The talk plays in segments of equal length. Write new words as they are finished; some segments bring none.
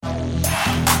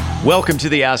Welcome to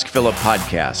the Ask Philip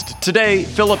podcast. Today,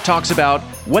 Philip talks about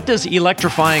what does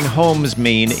electrifying homes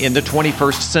mean in the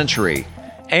 21st century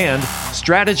and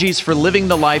strategies for living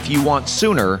the life you want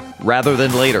sooner rather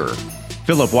than later.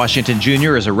 Philip Washington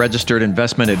Jr. is a registered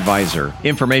investment advisor.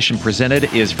 Information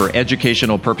presented is for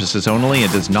educational purposes only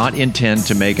and does not intend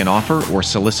to make an offer or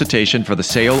solicitation for the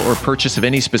sale or purchase of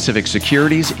any specific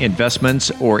securities, investments,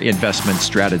 or investment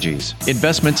strategies.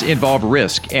 Investments involve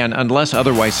risk and, unless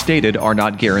otherwise stated, are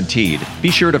not guaranteed. Be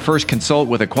sure to first consult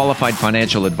with a qualified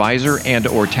financial advisor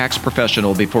and/or tax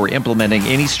professional before implementing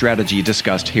any strategy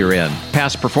discussed herein.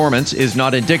 Past performance is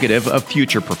not indicative of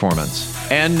future performance.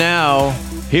 And now,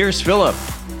 here's Philip.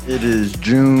 It is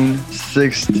June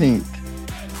 16th.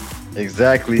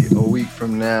 Exactly a week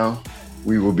from now,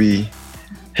 we will be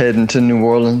heading to New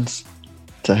Orleans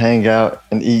to hang out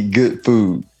and eat good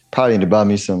food. Probably need to buy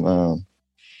me some of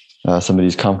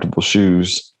these comfortable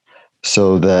shoes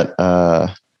so that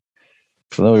I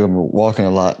know we're walking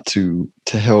a lot to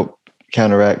help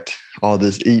counteract all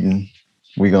this eating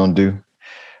we're gonna do.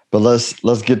 But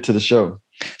let's get to the show.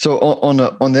 So on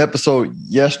the episode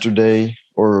yesterday,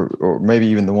 or maybe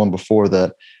even the one before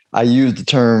that, I used the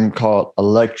term called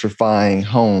electrifying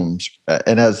homes,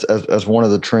 and as one of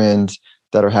the trends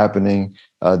that are happening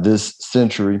this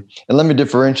century. And let me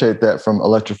differentiate that from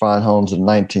electrifying homes in the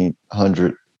 19th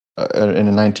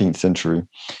century,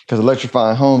 because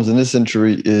electrifying homes in this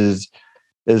century is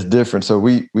different. So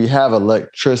we have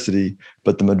electricity,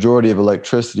 but the majority of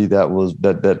electricity that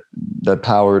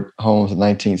powered homes in the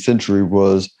 19th century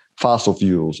was fossil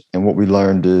fuels, and what we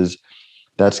learned is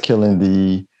that's killing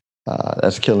the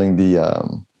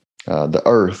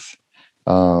earth.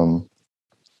 And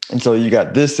so you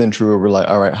got this century where we're like,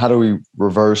 all right, how do we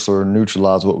reverse or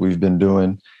neutralize what we've been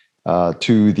doing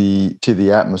to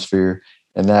the atmosphere?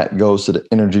 And that goes to the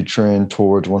energy trend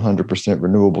towards 100%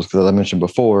 renewables. Because as I mentioned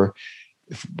before,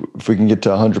 if we can get to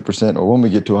 100%, or when we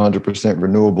get to 100%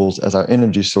 renewables as our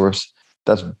energy source,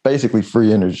 that's basically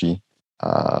free energy,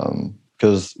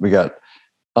 because we got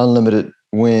unlimited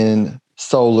wind,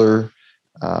 solar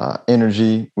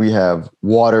energy. We have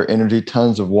water energy,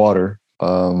 tons of water.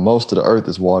 Most of the earth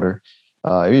is water.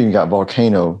 We even got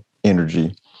volcano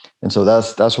energy. And so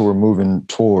that's what we're moving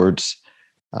towards.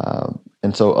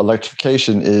 And so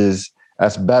electrification is,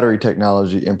 as battery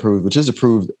technology improved, which is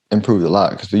improved a lot,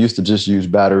 because we used to just use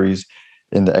batteries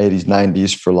in the 80s,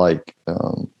 90s for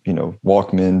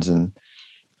Walkmans and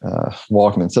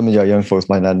Walkman. Some of y'all young folks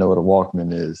might not know what a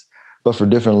Walkman is. But for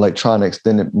different electronics,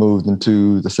 then it moved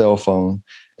into the cell phone,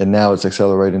 and now it's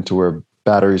accelerating to where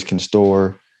batteries can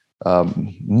store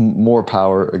more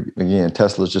power. Again,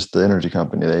 Tesla's just the energy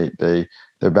company.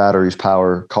 Their batteries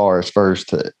power cars first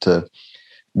to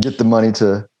get the money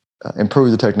to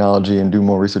improve the technology and do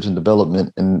more research and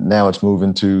development. And now it's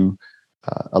moving to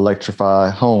electrify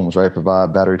homes, right?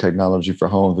 Provide battery technology for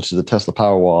homes, which is the Tesla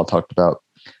Powerwall I talked about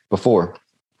before.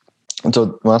 And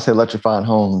so when I say electrifying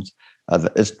homes,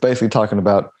 it's basically talking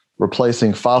about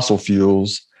replacing fossil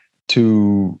fuels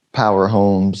to power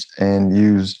homes and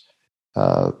use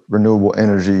renewable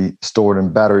energy stored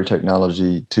in battery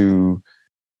technology to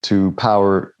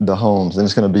power the homes. And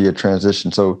it's going to be a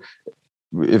transition. So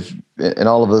everybody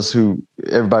who's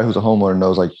a homeowner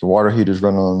knows, like, your water heaters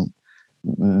run on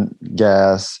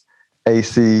gas,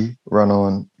 AC run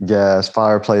on gas,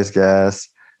 fireplace gas,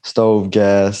 stove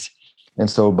gas. And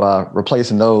so by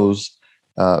replacing those,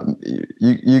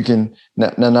 you can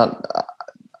not.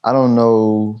 I don't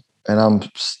know, and I'm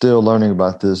still learning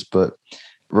about this, but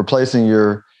replacing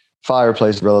your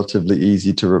fireplace is relatively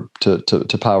easy to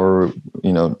power.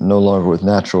 No longer with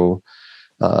natural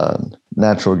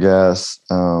gas.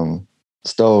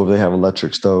 Stove, they have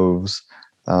electric stoves.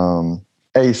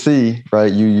 AC,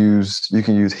 right? You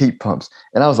can use heat pumps,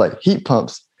 and I was like, heat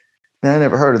pumps. Man, I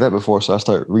never heard of that before, so I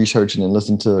started researching and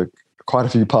listening to quite a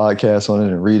few podcasts on it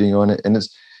and reading on it. And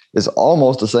it's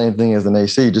almost the same thing as an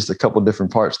AC, just a couple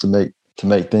different parts to make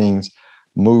things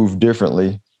move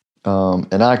differently.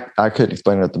 And I couldn't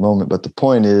explain it at the moment, but the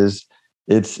point is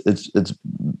it's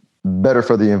better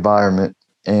for the environment.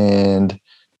 And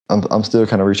I'm still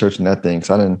kind of researching that thing.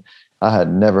 So I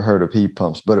had never heard of heat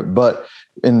pumps, but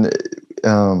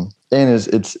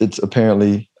it's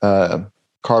apparently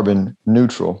carbon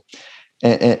neutral,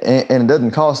 and it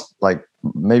doesn't cost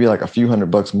maybe a few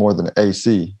 $100 more than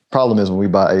AC. Problem is, when we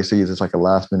buy ACs, it's like a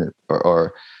last minute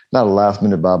or not a last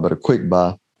minute buy, but a quick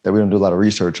buy that we don't do a lot of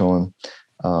research on.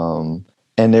 And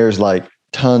there's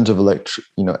tons of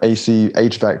AC,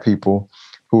 HVAC people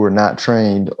who are not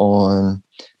trained on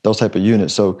those type of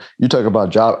units. So you talk about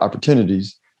job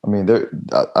opportunities. I mean,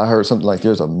 I heard something like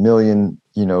there's a million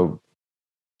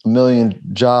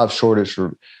job shortage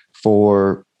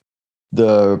for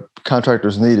the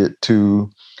contractors needed to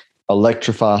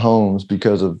electrify homes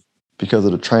because of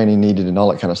the training needed and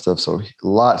all that kind of stuff. So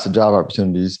lots of job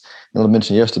opportunities. And I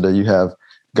mentioned yesterday, you have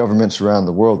governments around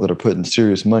the world that are putting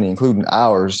serious money, including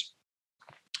ours,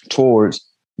 towards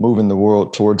moving the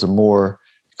world towards a more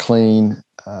clean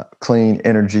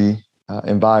energy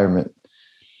environment.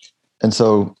 And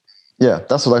so, yeah,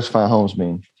 that's what electrifying homes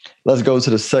mean. Let's go to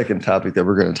the second topic that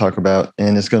we're going to talk about,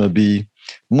 and it's going to be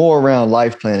more around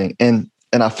life planning. And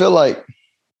I feel like,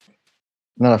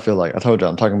 I told you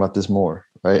I'm talking about this more,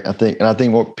 right? I think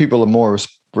more people are more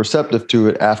receptive to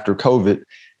it after COVID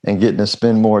and getting to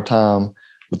spend more time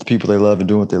with the people they love and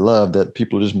doing what they love, that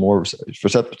people are just more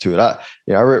receptive to it. I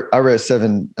read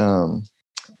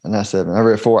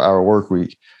 4-Hour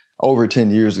Workweek over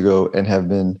 10 years ago and have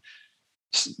been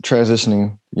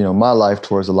transitioning, my life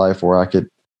towards a life where I could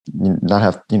not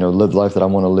have, live the life that I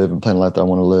want to live and plan the life that I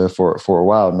want to live for a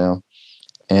while now.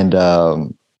 And,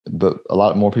 but a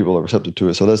lot more people are receptive to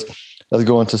it. So let's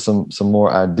go into some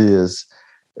more ideas.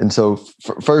 And so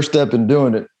first step in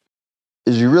doing it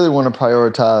is you really want to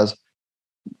prioritize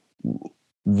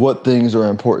what things are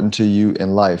important to you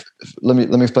in life. Let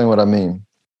me explain what I mean.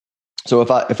 So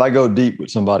if I go deep with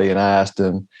somebody and I ask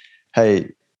them,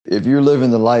 hey, if you're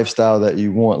living the lifestyle that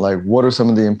you want, like what are some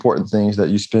of the important things that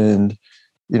you spend,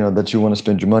 that you want to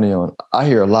spend your money on? I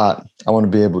hear a lot. I want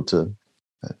to be able to,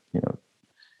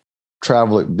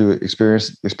 travel,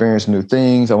 experience new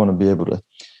things. I want to be able to,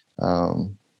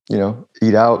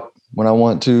 eat out when I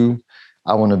want to.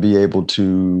 I want to be able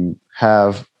to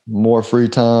have more free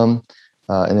time.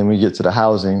 And then we get to the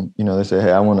housing, they say,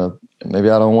 hey,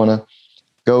 maybe I don't want to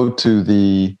go to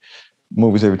the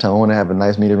movies every time. I want to have a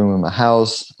nice meeting room in my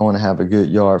house. I want to have a good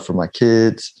yard for my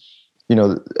kids,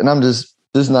 and this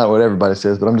is not what everybody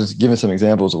says, but I'm just giving some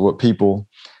examples of what people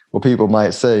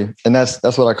might say. And that's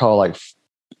what I call like,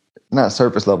 not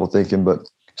surface level thinking, but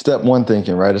step one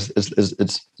thinking, right?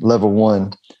 It's level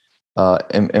one.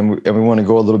 And we want to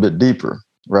go a little bit deeper,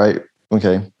 right?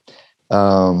 Okay.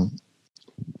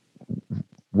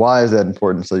 Why is that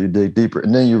important? So you dig deeper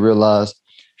and then you realize,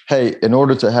 hey, in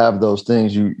order to have those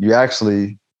things, you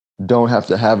actually don't have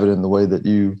to have it in the way that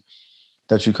you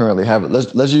currently have it.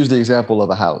 Let's use the example of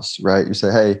a house, right? You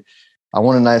say, hey, I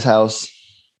want a nice house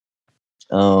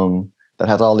that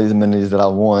has all these amenities that I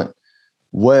want.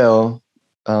 Well,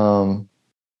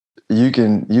 you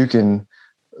can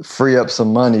free up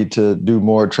some money to do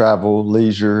more travel,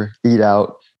 leisure, eat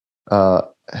out, have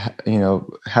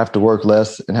to work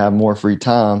less and have more free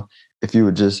time if you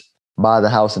would just buy the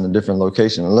house in a different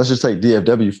location. And let's just take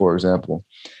DFW, for example.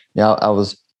 I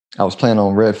was playing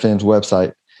on Redfin's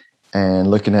website and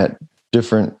looking at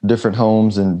different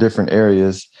homes in different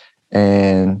areas.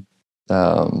 And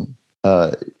I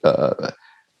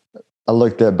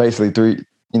looked at basically three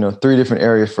different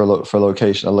areas for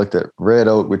location. I looked at Red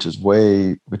Oak, which is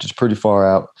pretty far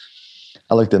out.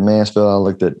 I looked at Mansfield. I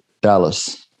looked at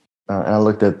Dallas, and I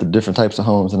looked at the different types of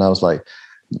homes. And I was like,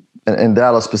 in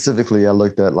Dallas specifically, I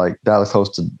looked at like Dallas close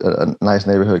to a nice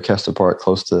neighborhood, Kester Park,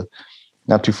 close to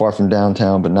not too far from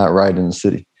downtown, but not right in the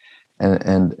city.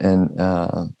 And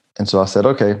so I said,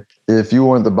 okay, if you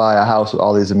wanted to buy a house with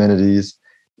all these amenities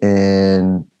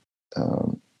in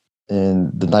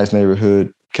the nice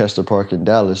neighborhood, Kester Park in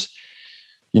Dallas,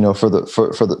 for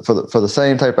the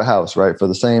same type of house, right? For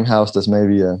the same house that's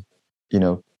maybe a,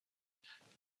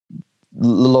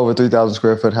 little over 3,000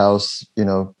 square foot house,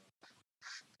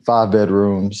 5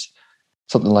 bedrooms,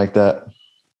 something like that.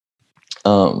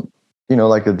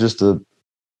 Like just a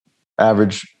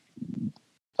average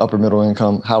upper middle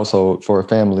income household for a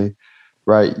family,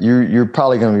 right? You're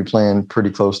probably going to be paying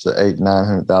pretty close to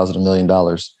 $800,000, $900,000, $1 million,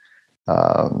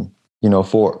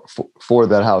 for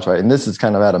that house, right? And this is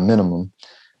kind of at a minimum.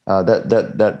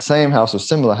 That same house or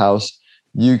similar house,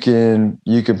 you can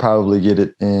probably get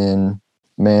it in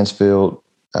Mansfield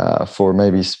for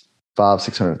maybe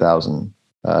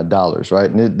 $500,000-$600,000,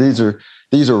 right? And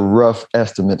these are rough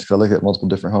estimates because I look at multiple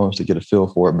different homes to get a feel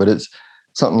for it, but it's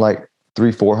something like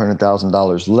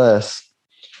 $300,000-$400,000 less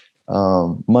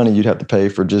money you'd have to pay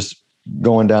for just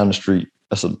going down the street.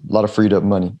 That's a lot of freed up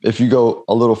money. If you go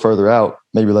a little further out,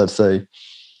 maybe let's say,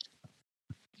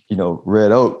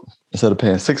 Red Oak, instead of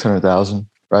paying $600,000,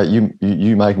 right?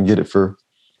 You might can get it for,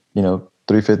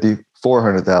 $350,000,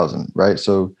 $400,000, right?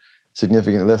 So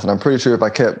significantly less. And I'm pretty sure if I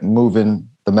kept moving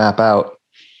the map out,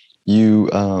 you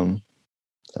can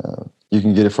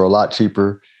get it for a lot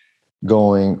cheaper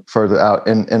going further out.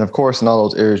 And of course, in all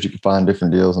those areas, you can find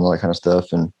different deals and all that kind of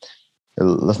stuff. And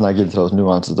let's not get into those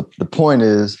nuances. The point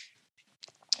is,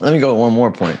 let me go one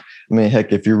more point. I mean,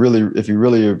 heck, if you really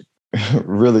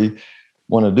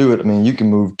want to do it, I mean, you can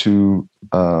move to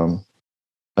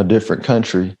a different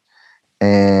country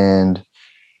and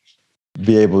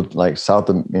be able to, like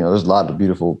there's a lot of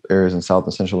beautiful areas in South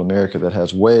and Central America that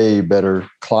has way better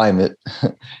climate,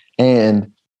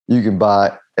 and you can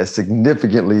buy a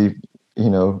significantly,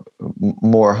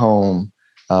 more home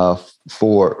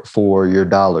for your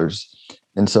dollars.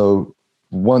 And so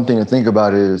one thing to think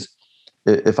about is,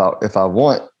 if I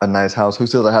want a nice house, who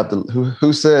says I have to?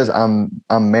 Who says I'm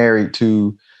married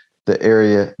to the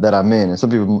area that I'm in? And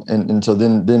some people, and so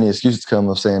then the excuses come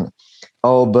of saying,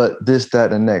 oh, but this,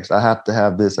 that, and next. I have to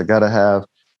have this. I got to have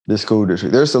this school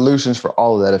district. There's solutions for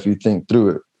all of that if you think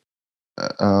through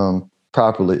it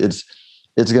properly. It's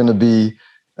going to be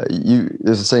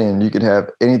there's a saying, you can have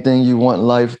anything you want in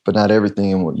life, but not everything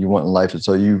you want in life. And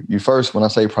so you first, when I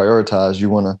say prioritize,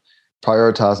 you want to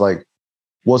prioritize like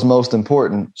what's most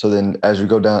important. So then as you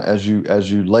go down, as you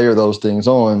layer those things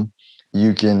on,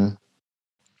 you can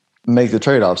make the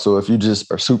trade-off. So if you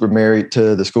just are super married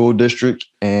to the school district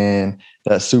and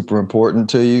that's super important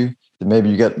to you, then maybe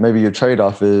your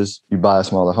trade-off is you buy a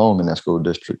smaller home in that school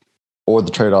district, or the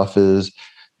trade-off is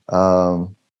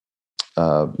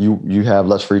you have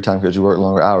less free time because you work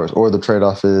longer hours, or the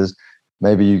trade-off is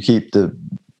maybe you keep the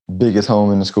biggest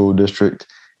home in the school district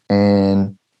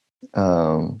and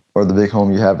or the big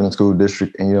home you have in the school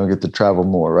district, and you don't get to travel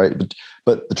more, right?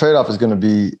 But the trade-off is going to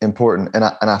be important, and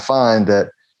I find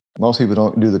that most people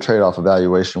don't do the trade-off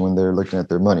evaluation when they're looking at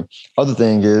their money. Other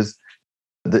thing is,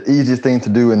 the easiest thing to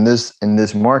do in this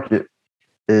market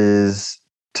is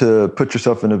to put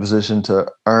yourself in a position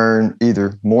to earn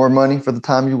either more money for the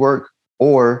time you work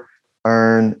or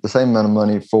earn the same amount of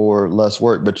money for less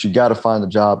work. But you got to find a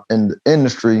job in the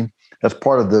industry that's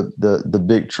part of the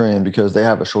big trend, because they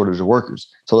have a shortage of workers.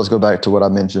 So let's go back to what I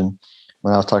mentioned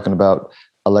when I was talking about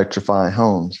electrifying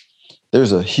homes.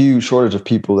 There's a huge shortage of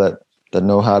people that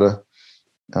know how to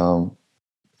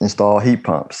install heat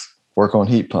pumps, work on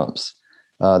heat pumps.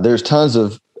 There's tons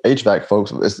of HVAC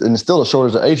folks, and it's still a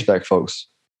shortage of HVAC folks,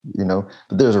 but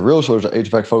there's a real shortage of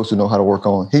HVAC folks who know how to work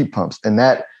on heat pumps. And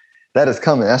that is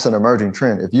coming. That's an emerging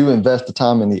trend. If you invest the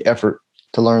time and the effort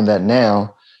to learn that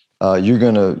now, you're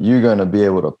gonna be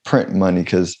able to print money,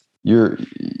 because you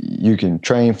can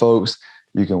train folks,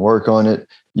 you can work on it,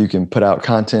 you can put out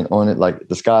content on it. Like,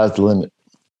 the sky's the limit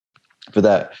for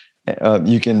that.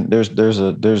 There's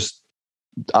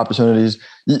opportunities.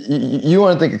 You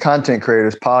want to think of content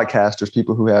creators, podcasters,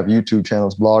 people who have YouTube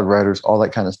channels, blog writers, all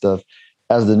that kind of stuff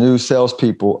as the new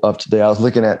salespeople of today. I was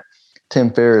looking at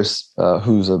Tim Ferriss,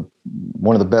 who's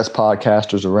one of the best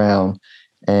podcasters around,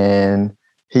 and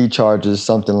he charges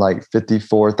something like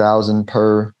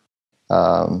 $54,000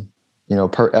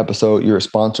 per episode. You're a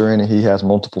sponsor in, and he has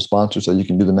multiple sponsors, so you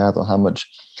can do the math on how much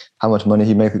money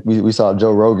he makes. We saw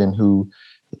Joe Rogan, who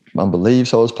I believe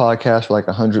sold his podcast for like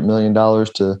 $100 million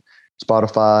to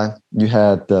Spotify. You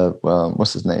had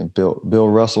what's his name? Bill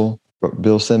Russell,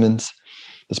 Bill Simmons,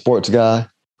 the sports guy,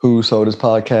 who sold his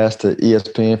podcast to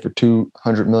ESPN for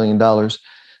 $200 million.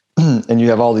 And you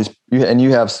have all these,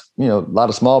 you have a lot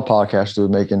of small podcasters who are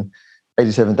making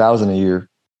 $87,000 a year,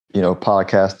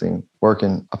 podcasting,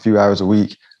 working a few hours a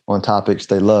week on topics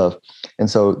they love. And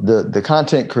so the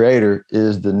content creator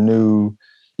is the new.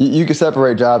 You can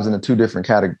separate jobs into two different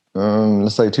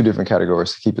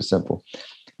categories to keep it simple.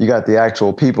 You got the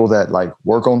actual people that like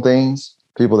work on things,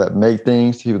 people that make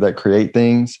things, people that create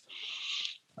things.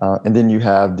 And then you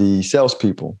have the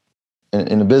salespeople.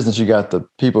 In the business, you got the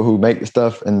people who make the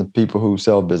stuff and the people who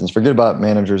sell business. Forget about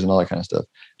managers and all that kind of stuff.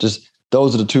 Just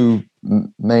those are the two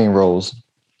main roles.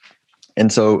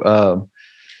 And so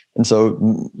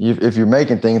if you're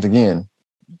making things, again,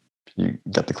 you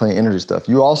got the clean energy stuff.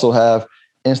 You also have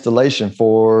installation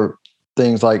for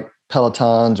things like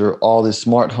Pelotons or all these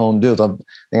smart home deals. I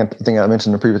think I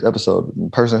mentioned in the previous episode, the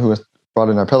person who brought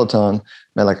in our Peloton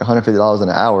made like $150 an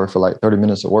hour for like 30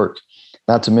 minutes of work.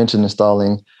 Not to mention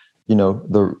installing,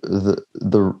 the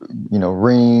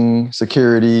Ring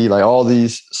security, like all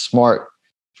these smart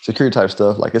security type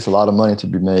stuff. Like, it's a lot of money to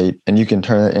be made, and you can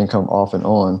turn that income off and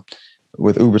on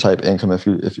with Uber type income if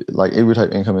you learn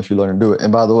to do it.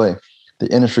 And by the way,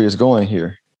 the industry is going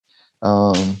here.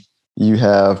 You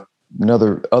have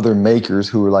other makers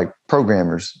who are like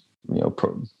programmers,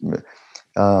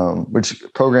 which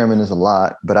programming is a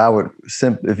lot, but I would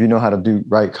if you know how to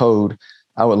write code,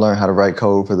 I would learn how to write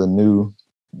code for the new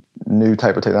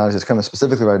type of technology that's coming.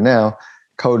 Specifically right now,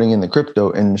 coding in the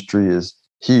crypto industry is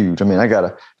huge. I mean, I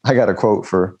got a quote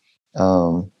for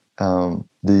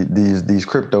these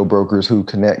crypto brokers who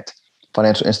connect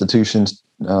financial institutions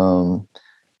to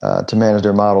manage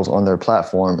their models on their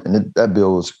platform, and that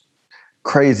bill was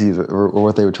crazy, or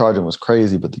what they were charging was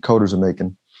crazy, but the coders are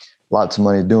making lots of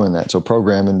money doing that. So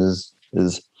programming is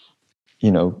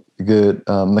good.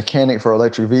 Mechanic for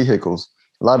electric vehicles.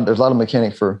 There's a lot of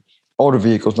mechanic for older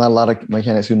vehicles. Not a lot of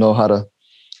mechanics who know how to,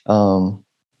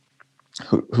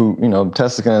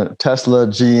 Tesla,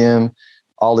 GM,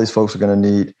 all these folks are going to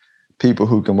need people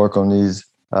who can work on these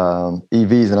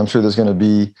EVs. And I'm sure there's going to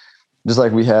be, just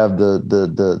like we have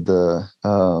the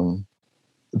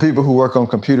people who work on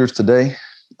computers today,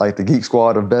 like the Geek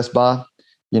Squad of Best Buy.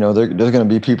 There's going to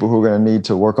be people who are going to need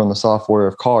to work on the software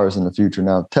of cars in the future.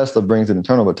 Now, Tesla brings it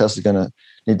internal, but Tesla's going to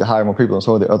need to hire more people, and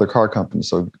so are the other car companies.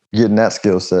 So getting that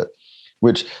skill set,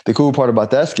 which the cool part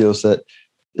about that skill set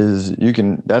is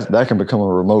that can become a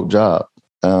remote job,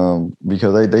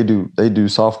 because they do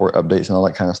software updates and all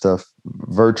that kind of stuff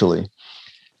virtually.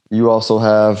 You also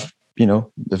have,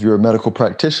 if you're a medical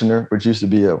practitioner, which used to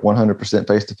be a 100%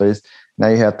 face-to-face, now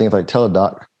you have things like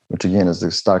Teladoc, which again is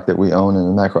the stock that we own in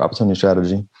the macro opportunity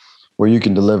strategy, where you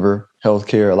can deliver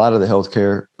healthcare, a lot of the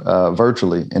healthcare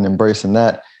virtually, and embracing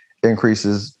that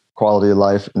increases quality of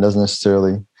life and doesn't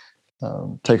necessarily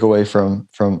take away from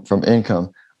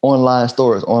income. Online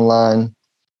stores,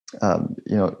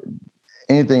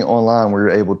 anything online where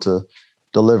you're able to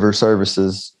deliver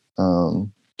services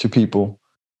to people,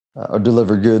 or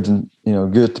deliver goods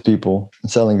goods to people,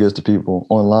 and selling goods to people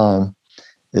online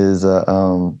is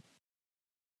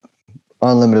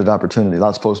unlimited opportunity.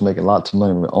 Lots of folks making lots of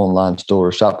money with online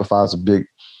stores. Shopify is a big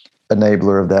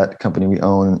enabler of that company we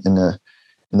own in the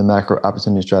macro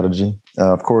opportunity strategy.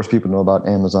 Of course, people know about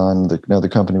Amazon, the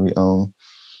company we own.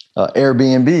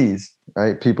 Airbnbs,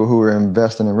 right? People who are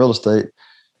investing in real estate,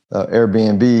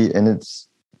 Airbnb, and it's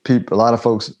people. A lot of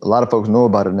folks know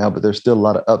about it now, but there's still a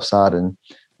lot of upside in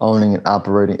owning and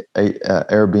operating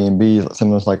Airbnb,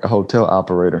 similar like a hotel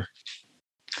operator.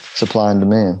 Supply and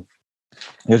demand.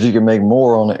 Because you can make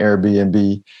more on an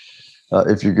Airbnb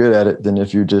if you're good at it than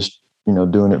if you're just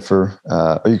doing it for,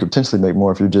 or you could potentially make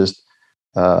more if you're just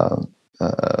as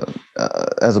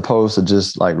opposed to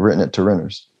just like renting it to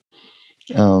renters.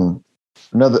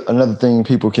 Another thing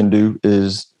people can do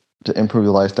is to improve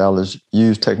the lifestyle is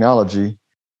use technology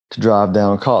to drive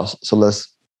down costs. So let's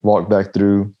walk back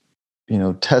through,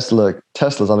 Teslas.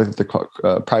 I looked at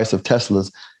the price of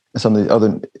Teslas and some of the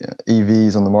other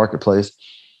EVs on the marketplace,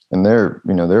 and they're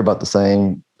about the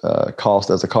same cost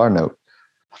as a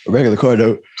regular car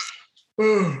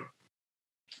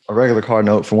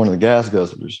note for one of the gas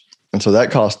guzzlers. And so that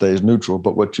cost stays neutral.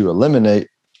 But what you eliminate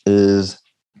is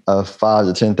a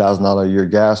 $5,000 to $10,000 a year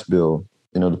gas bill,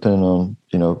 depending on,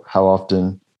 how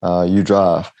often you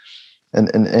drive.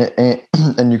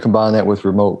 And you combine that with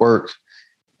remote work.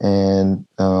 And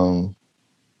it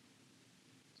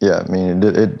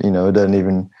doesn't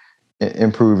even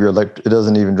improve it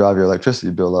doesn't even drive your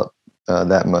electricity bill up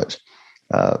that much.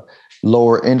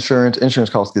 Lower insurance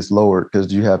costs gets lowered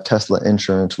because you have Tesla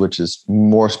insurance, which is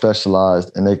more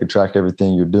specialized, and they can track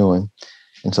everything you're doing.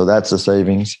 And so that's a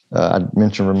savings. I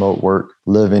mentioned remote work,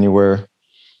 live anywhere,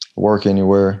 work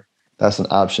anywhere. That's an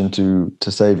option to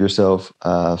save yourself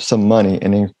some money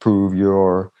and improve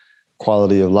your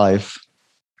quality of life.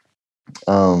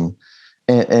 And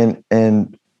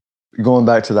going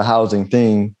back to the housing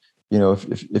thing,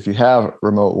 if you have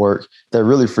remote work, that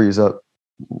really frees up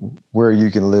where you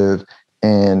can live,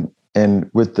 and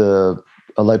with the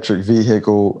electric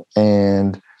vehicle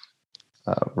and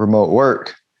remote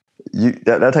work,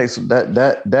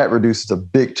 that reduces a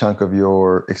big chunk of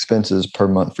your expenses per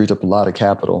month, frees up a lot of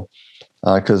capital,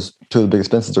 because two of the big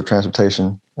expenses are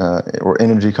transportation or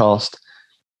energy cost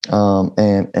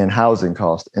and housing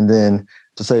cost. And then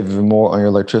to save even more on your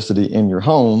electricity in your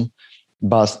home,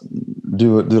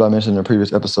 do what I mentioned in a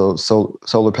previous episode,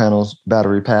 solar panels,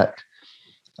 battery pack.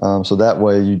 So that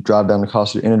way you drive down the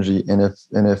cost of your energy. And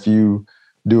if you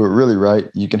do it really right,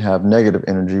 you can have negative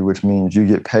energy, which means you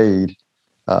get paid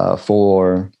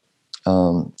for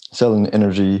selling the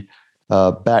energy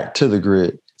back to the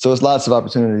grid. So it's lots of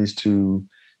opportunities to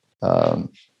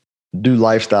do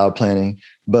lifestyle planning,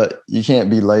 but you can't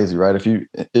be lazy, right? If you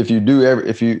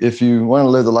want to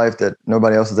live the life that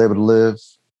nobody else is able to live,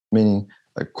 meaning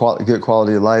a good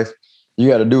quality of life, you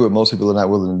got to do what most people are not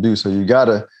willing to do. So you got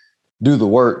to do the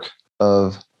work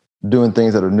of doing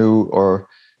things that are new or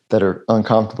that are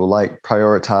uncomfortable, like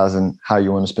prioritizing how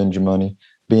you want to spend your money,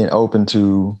 being open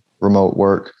to remote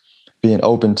work, being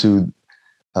open to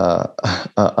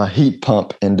a heat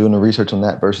pump and doing the research on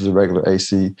that versus a regular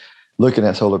AC, looking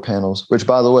at solar panels, which,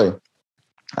 by the way,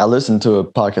 I listened to a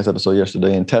podcast episode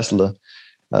yesterday, and Tesla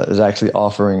is actually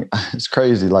offering, it's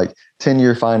crazy, like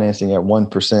 10-year financing at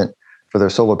 1% for their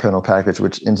solar panel package,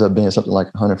 which ends up being something like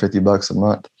 $150 a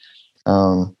month.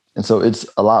 And so it's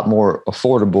a lot more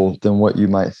affordable than what you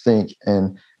might think.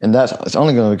 And it's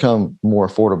only going to become more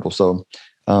affordable. So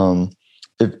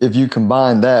if you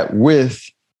combine that with,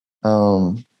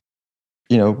 with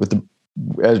the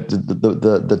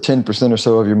 10% or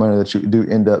so of your money that you do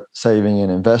end up saving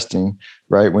and investing,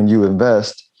 right? When you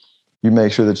invest, you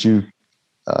make sure that you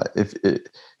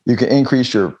can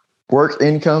increase your work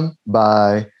income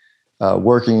by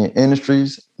working in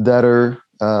industries that are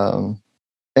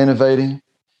innovating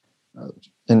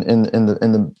in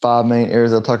the 5 main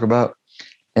areas I'll talk about.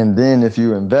 And then if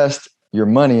you invest your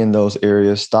money in those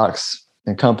areas, stocks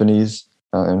and companies,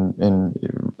 and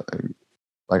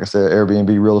like I said,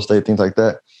 Airbnb, real estate, things like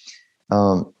that,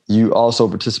 you also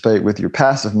participate with your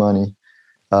passive money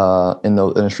in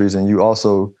those industries, and you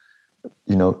also,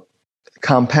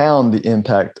 compound the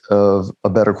impact of a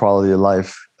better quality of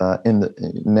life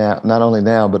not only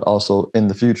now but also in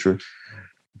the future.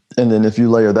 And then if you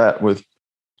layer that with,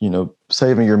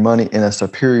 saving your money in a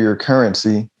superior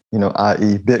currency,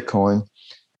 i.e. Bitcoin,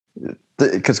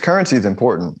 because currency is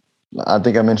important. I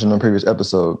think I mentioned on a previous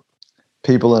episode,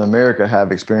 people in America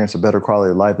have experienced a better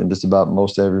quality of life than just about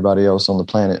most everybody else on the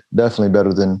planet. Definitely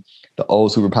better than the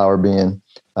old superpower being,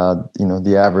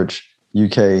 the average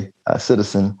UK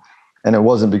citizen. And it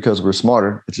wasn't because we're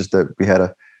smarter. It's just that we had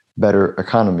a better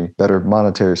economy, better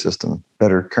monetary system,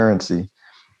 better currency,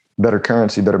 better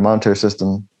monetary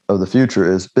system of the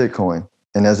future is Bitcoin.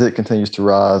 And as it continues to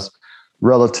rise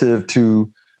relative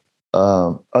to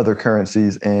other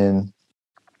currencies and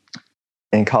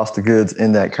cost of goods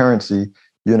in that currency,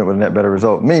 you end up with a net better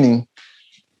result. Meaning,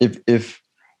 if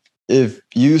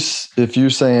you're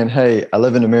saying, hey, I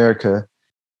live in America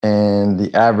and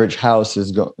the average house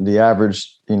is the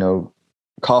average,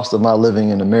 cost of my living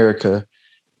in America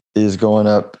is going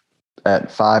up at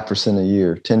 5% a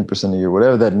year, 10% a year,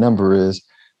 whatever that number is,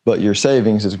 but your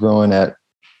savings is growing at,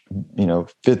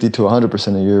 50 to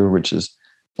 100% a year, which is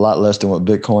a lot less than what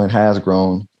Bitcoin has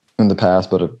grown in the past,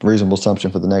 but a reasonable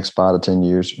assumption for the next 5 to 10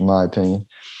 years, in my opinion.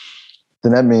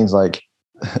 Then that means like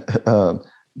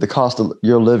the cost of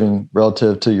your living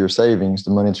relative to your savings,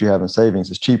 the money that you have in savings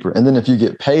is cheaper. And then if you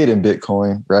get paid in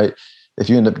Bitcoin, right? If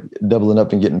you end up doubling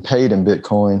up and getting paid in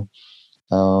Bitcoin,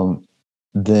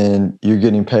 then you're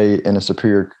getting paid in a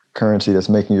superior currency that's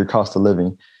making your cost of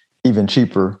living even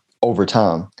cheaper over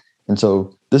time. And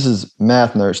so this is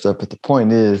math nerd stuff, but the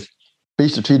point is, be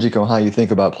strategic on how you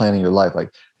think about planning your life.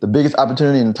 Like the biggest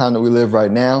opportunity in the time that we live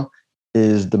right now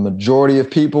is the majority of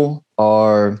people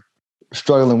are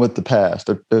struggling with the past.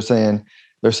 They're saying,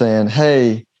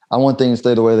 hey, I want things to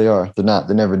stay the way they are. They're not.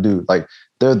 They never do. Like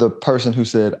they're the person who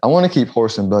said, I want to keep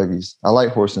horse and buggies. I like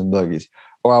horse and buggies.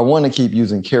 Or I want to keep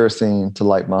using kerosene to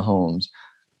light my homes.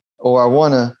 Or I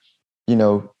want to,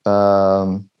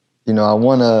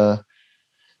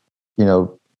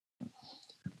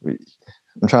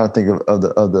 I'm trying to think of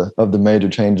the major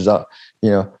changes. I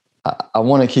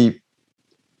want to keep,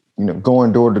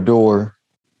 going door to door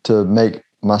to make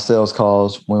my sales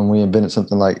calls when we invented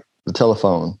something like the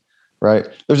telephone, right?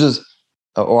 There's just,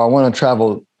 or I want to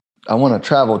travel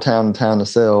town to town to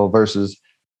sell versus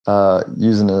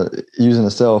using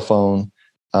a cell phone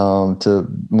to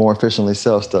more efficiently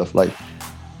sell stuff. Like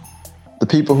the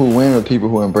people who win are the people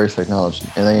who embrace technology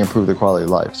and they improve their quality of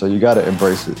life. So you got to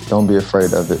embrace it. Don't be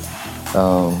afraid of it.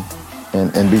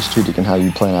 And be strategic in how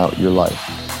you plan out your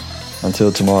life.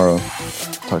 Until tomorrow,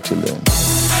 talk to you then.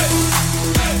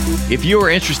 If you are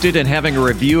interested in having a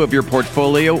review of your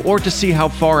portfolio or to see how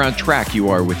far on track you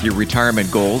are with your retirement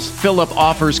goals, Philip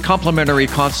offers complimentary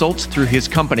consults through his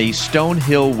company,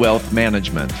 Stonehill Wealth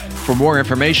Management. For more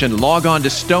information, log on to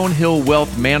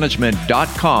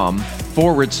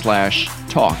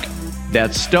stonehillwealthmanagement.com/talk.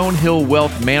 That's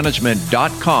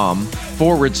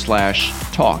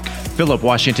stonehillwealthmanagement.com/talk. Philip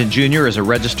Washington Jr. is a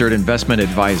registered investment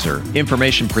advisor.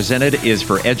 Information presented is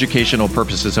for educational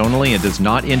purposes only and does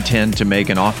not intend to make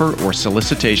an offer or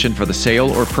solicitation for the sale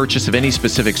or purchase of any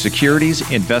specific securities,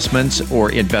 investments,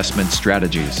 or investment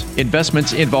strategies.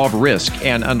 Investments involve risk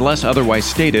and, unless otherwise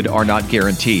stated, are not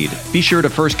guaranteed. Be sure to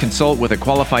first consult with a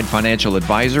qualified financial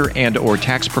advisor and/or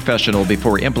tax professional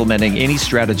before implementing any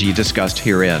strategy discussed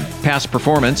herein. Past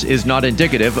performance is not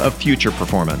indicative of future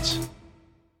performance.